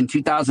defense in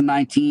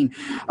 2019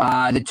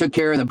 that took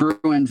care of the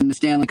Bruins in the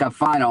Stanley Cup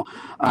final.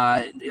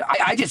 I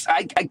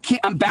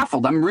can't. I'm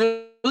baffled. I'm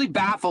really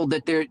baffled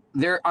that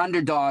they're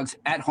underdogs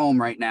at home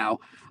right now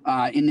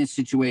in this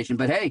situation.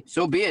 But hey,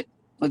 so be it.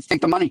 Let's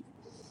take the money.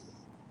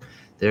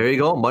 There you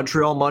go.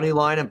 Montreal money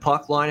line and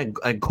puck line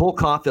and Cole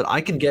Caulfield. I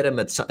can get him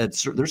at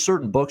there's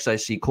certain books I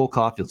see Cole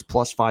Caulfield's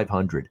plus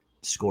 500.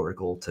 Score a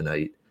goal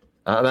tonight.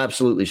 I'm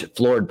absolutely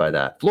floored by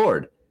that.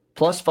 Floored.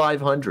 Plus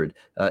 500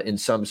 in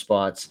some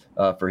spots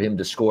for him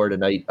to score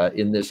tonight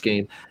in this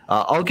game.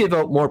 I'll give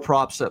out more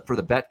props for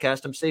the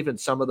BetCast. I'm saving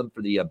some of them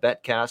for the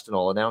BetCast, and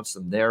I'll announce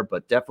them there.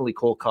 But definitely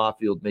Cole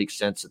Caulfield makes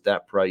sense at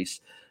that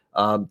price.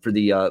 For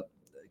the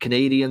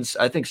Canadians,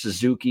 I think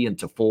Suzuki and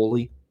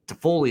Toffoli.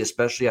 Toffoli,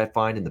 especially, I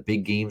find in the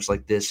big games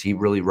like this, he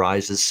really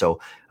rises. So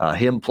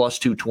him plus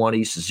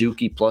 220,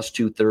 Suzuki plus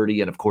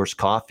 230, and, of course,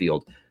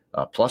 Caulfield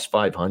plus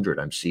 500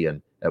 I'm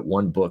seeing at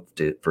one book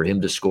for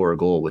him to score a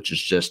goal, which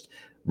is just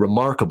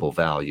remarkable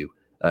value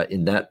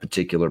in that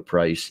particular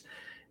price.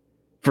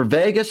 For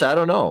Vegas, I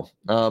don't know.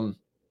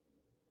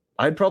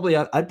 I would probably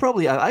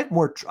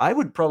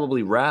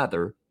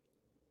rather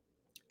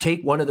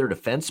take one of their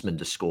defensemen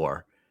to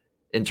score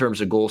in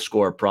terms of goal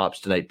scorer props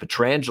tonight.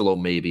 Pietrangelo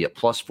maybe at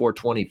plus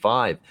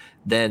 425,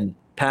 then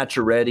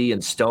Pacioretty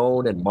and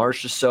Stone and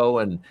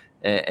Marchessault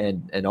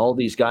and all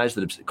these guys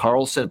that have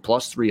Carlson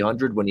plus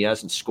 300 when he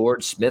hasn't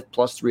scored, Smith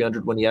plus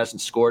 300 when he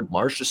hasn't scored,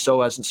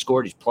 Marchessault hasn't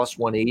scored, he's plus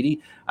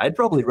 180. I'd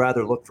probably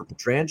rather look for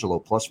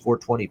Pietrangelo plus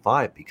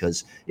 425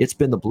 because it's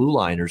been the blue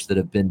liners that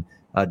have been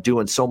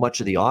doing so much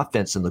of the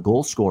offense and the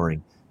goal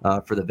scoring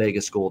for the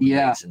Vegas Golden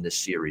Knights in this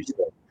series.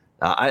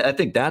 I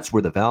think that's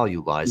where the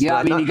value lies.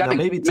 Yeah,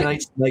 maybe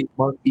tonight's night,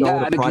 Mark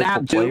Stone, a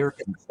prideful player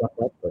can step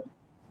up. But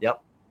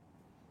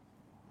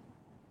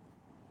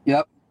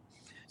Yep.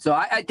 So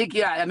I think,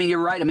 you're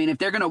right. I mean, if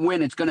they're going to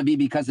win, it's going to be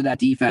because of that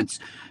defense.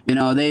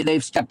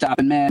 They've stepped up.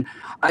 And, man,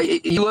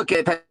 you look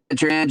at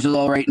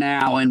Pietrangelo right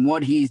now and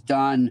what he's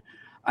done.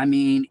 I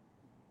mean,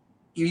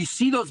 you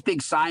see those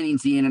big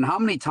signings, Ian, and how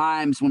many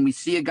times when we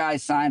see a guy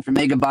sign for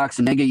mega bucks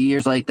and mega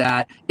years like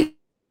that,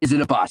 is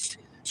it a bust?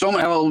 So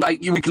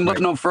we can look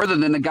no further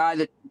than the guy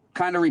that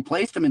kind of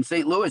replaced him in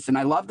St. Louis. And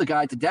I love the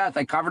guy to death.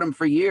 I covered him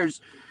for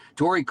years,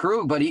 Torrey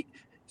Krug, but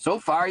so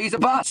far he's a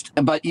bust.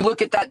 But you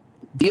look at that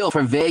deal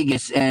for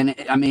Vegas, and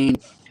I mean,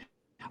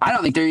 I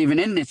don't think they're even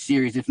in this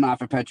series if not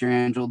for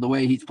Pietrangelo, the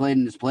way he's played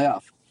in this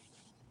playoff.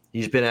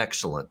 He's been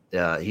excellent.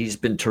 He's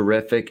been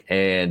terrific,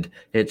 and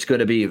it's going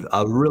to be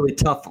a really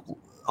tough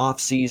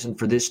offseason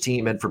for this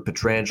team and for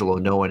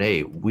Pietrangelo, knowing,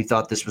 hey, we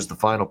thought this was the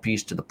final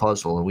piece to the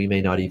puzzle, and we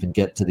may not even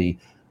get to the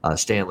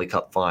Stanley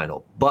Cup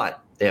final.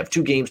 But they have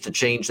 2 games to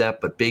change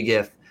that, but big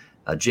if.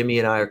 Jimmy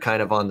and I are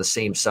kind of on the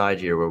same side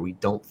here where we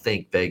don't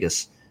think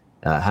Vegas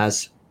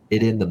has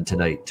it in them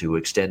tonight to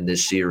extend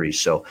this series.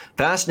 So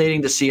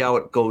fascinating to see how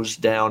it goes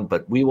down,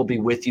 but we will be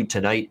with you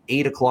tonight,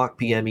 8 o'clock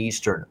p.m.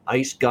 Eastern.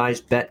 Ice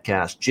Guys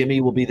Betcast.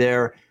 Jimmy will be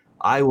there.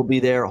 I will be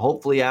there.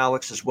 Hopefully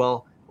Alex as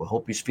well. We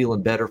hope he's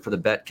feeling better for the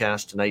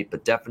Betcast tonight,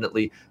 but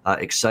definitely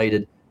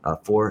excited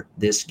for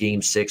this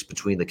Game 6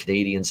 between the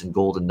Canadians and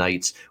Golden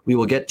Knights. We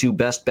will get to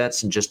best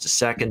bets in just a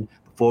second.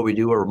 Before we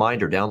do, a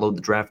reminder, download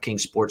the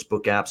DraftKings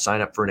Sportsbook app,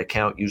 sign up for an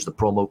account, use the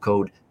promo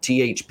code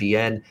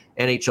THPN.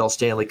 NHL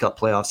Stanley Cup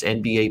playoffs,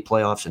 NBA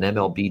playoffs, and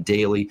MLB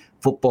daily.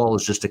 Football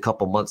is just a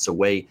couple months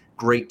away.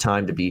 Great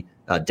time to be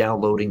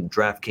downloading the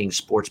DraftKings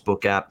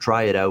Sportsbook app.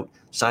 Try it out.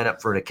 Sign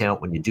up for an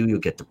account. When you do, you'll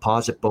get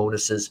deposit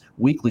bonuses,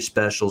 weekly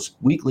specials,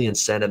 weekly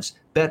incentives,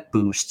 bet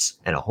boosts,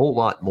 and a whole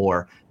lot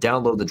more.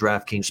 Download the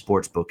DraftKings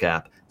Sportsbook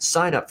app,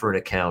 sign up for an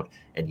account,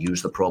 and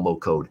use the promo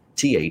code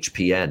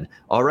THPN.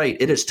 All right,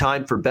 it is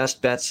time for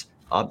best bets,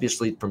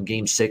 obviously from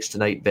Game 6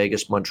 tonight,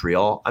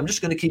 Vegas-Montreal. I'm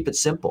just going to keep it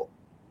simple.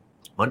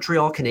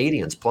 Montreal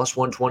Canadiens plus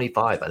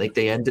 125. I think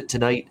they end it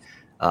tonight,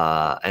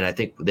 and I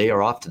think they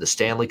are off to the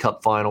Stanley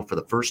Cup final for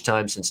the first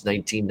time since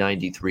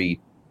 1993.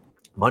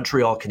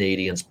 Montreal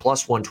Canadiens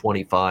plus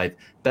 125.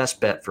 Best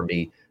bet for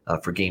me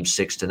for Game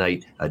 6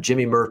 tonight.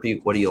 Jimmy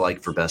Murphy, what do you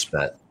like for best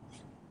bet?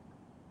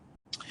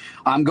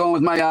 I'm going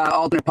with my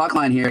alternate puck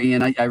line here,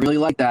 Ian. I really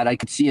like that. I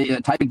could see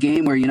a type of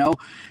game where,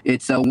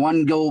 it's a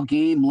one-goal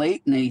game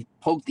late and they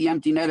poke the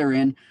empty netter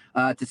in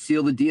to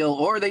seal the deal,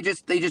 or they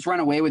just run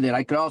away with it.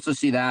 I could also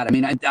see that. I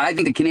mean, I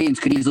think the Canadians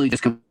could easily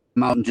just come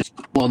out and just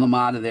blow them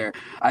out of there.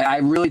 I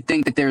really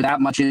think that they're that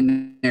much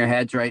in their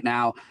heads right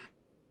now.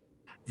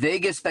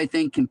 Vegas, I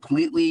think,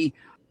 completely.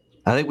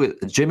 I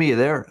think Jimmy, you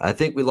there? I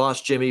think we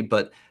lost Jimmy,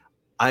 but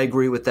I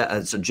agree with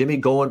that. So Jimmy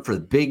going for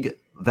the big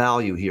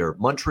value here.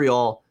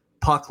 Montreal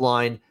puck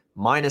line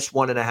minus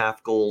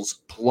 1.5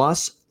 goals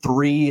plus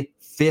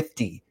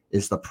 350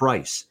 is the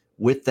price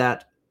with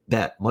that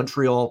bet.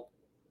 Montreal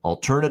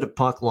alternative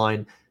puck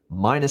line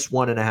minus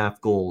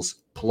 1.5 goals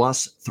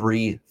plus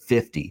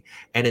 350.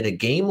 And in a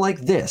game like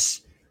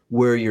this,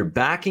 where you're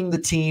backing the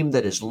team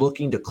that is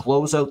looking to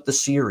close out the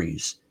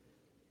series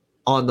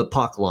on the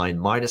puck line,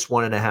 minus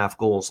 1.5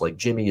 goals like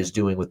Jimmy is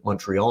doing with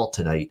Montreal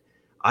tonight,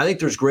 I think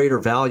there's greater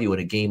value in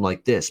a game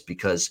like this,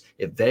 because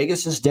if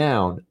Vegas is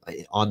down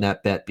on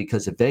that bet,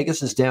 because if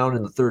Vegas is down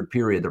in the third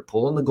period, they're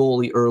pulling the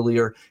goalie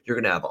earlier, you're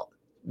going to have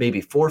maybe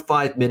 4 or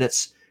 5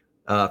 minutes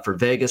for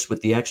Vegas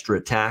with the extra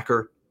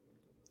attacker,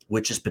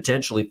 which is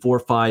potentially 4 or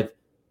 5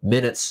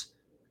 minutes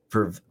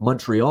for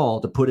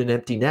Montreal to put an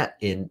empty net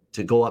in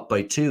to go up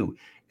by 2.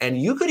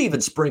 And you could even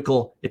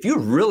sprinkle, if you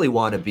really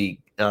want to be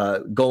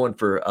going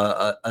for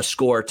a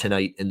score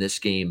tonight in this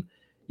game,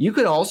 you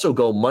could also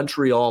go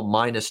Montreal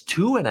minus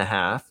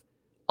 2.5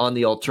 on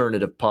the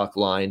alternative puck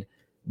line.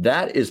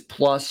 That is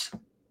plus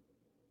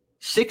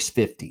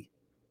 650.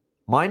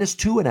 Minus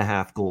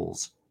 2.5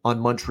 goals on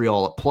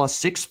Montreal at plus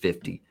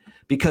 650.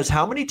 Because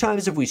how many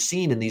times have we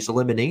seen in these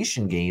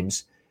elimination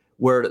games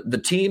where the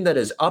team that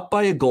is up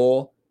by a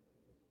goal,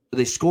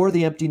 they score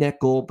the empty net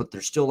goal, but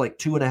there's still like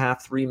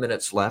 2.5, 3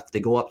 minutes left. They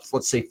go up,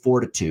 let's say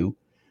 4-2.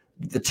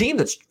 The team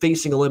that's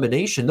facing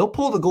elimination, they'll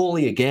pull the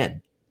goalie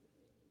again.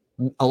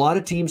 A lot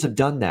of teams have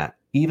done that,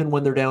 even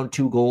when they're down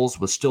 2 goals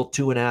with still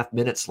 2.5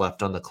 minutes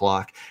left on the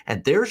clock.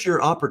 And there's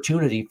your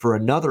opportunity for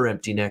another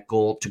empty net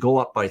goal to go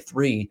up by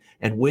 3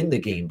 and win the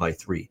game by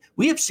 3.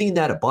 We have seen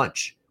that a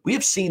bunch. We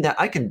have seen that.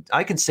 I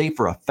can say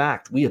for a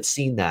fact we have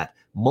seen that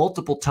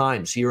multiple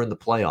times here in the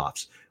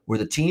playoffs, where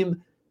the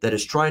team that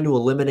is trying to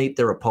eliminate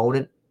their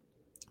opponent,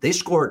 they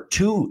scored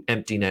 2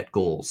 empty net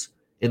goals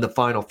in the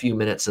final few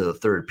minutes of the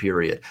third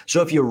period.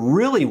 So if you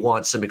really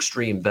want some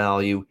extreme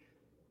value,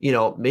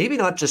 maybe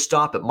not just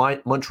stop at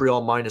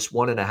Montreal minus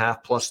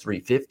 1.5 plus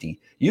 350.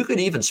 You could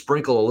even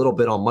sprinkle a little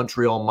bit on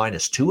Montreal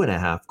minus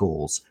 2.5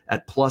 goals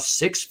at plus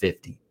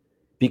 650,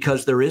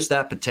 because there is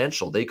that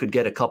potential. They could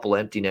get a couple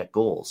empty net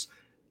goals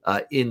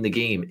in the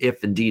game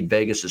if indeed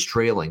Vegas is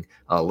trailing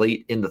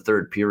late in the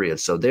third period.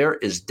 So there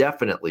is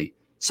definitely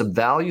some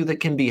value that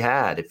can be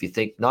had if you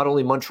think not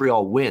only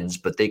Montreal wins,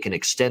 but they can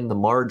extend the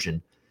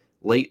margin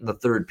late in the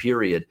third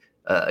period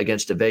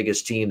against a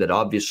Vegas team that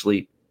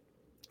obviously,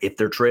 if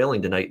they're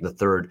trailing tonight in the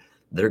third,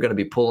 they're going to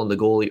be pulling the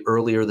goalie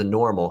earlier than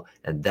normal.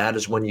 And that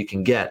is when you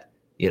can get,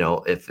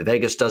 if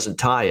Vegas doesn't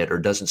tie it or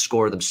doesn't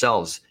score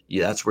themselves,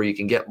 that's where you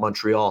can get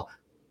Montreal,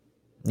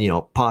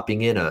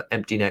 popping in an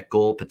empty net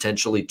goal,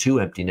 potentially 2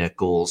 empty net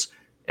goals.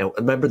 And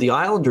remember the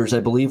Islanders,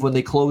 I believe, when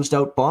they closed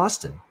out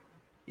Boston.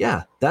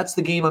 Yeah, that's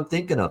the game I'm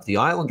thinking of. The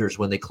Islanders,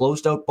 when they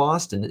closed out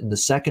Boston in the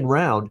second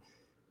round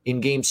in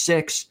Game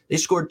 6, they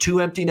scored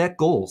 2 empty net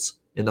goals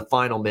in the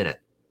final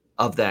minute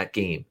of that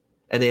game,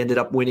 and they ended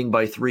up winning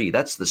by 3.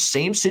 That's the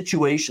same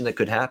situation that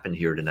could happen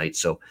here tonight.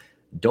 So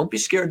don't be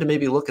scared to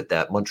maybe look at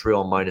that.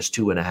 Montreal minus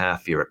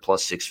 2.5 here at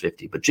plus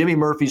 650. But Jimmy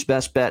Murphy's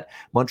best bet,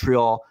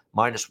 Montreal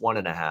minus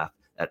 1.5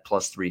 at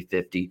plus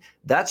 350.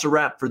 That's a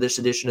wrap for this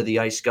edition of the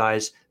Ice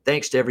Guys.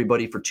 Thanks to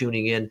everybody for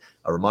tuning in.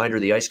 A reminder,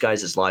 the Ice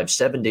Guys is live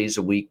 7 days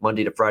a week,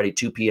 Monday to Friday,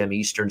 2 p.m.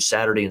 Eastern,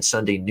 Saturday and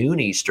Sunday,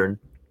 noon Eastern.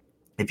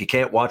 If you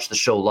can't watch the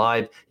show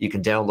live, you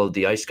can download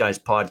the Ice Guys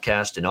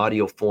podcast in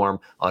audio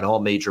form on all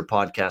major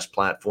podcast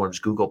platforms: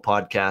 Google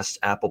Podcasts,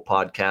 Apple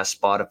Podcasts,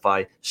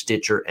 Spotify,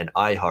 Stitcher, and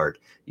iHeart.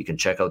 You can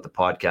check out the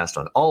podcast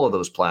on all of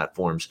those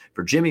platforms.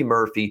 For Jimmy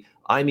Murphy,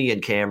 I'm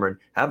Ian Cameron.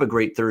 Have a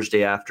great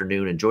Thursday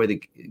afternoon. Enjoy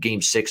the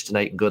Game 6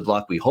 tonight, and good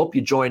luck. We hope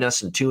you join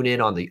us and tune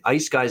in on the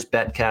Ice Guys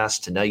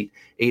Betcast tonight,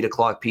 8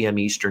 o'clock p.m.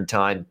 Eastern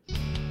Time.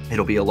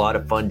 It'll be a lot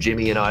of fun.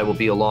 Jimmy and I will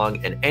be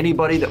along, and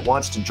anybody that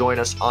wants to join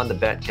us on the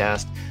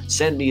Betcast,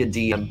 send me a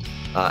DM,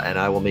 and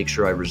I will make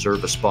sure I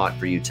reserve a spot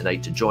for you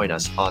tonight to join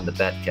us on the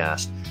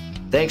Betcast.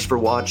 Thanks for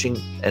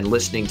watching and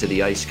listening to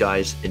the Ice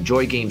Guys.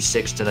 Enjoy Game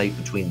 6 tonight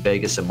between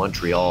Vegas and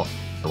Montreal,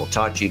 and we'll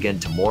talk to you again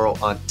tomorrow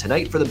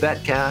tonight for the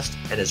Betcast,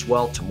 and as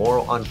well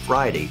tomorrow on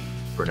Friday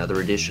for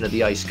another edition of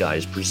the Ice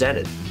Guys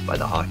presented by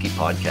the Hockey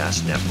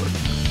Podcast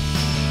Network.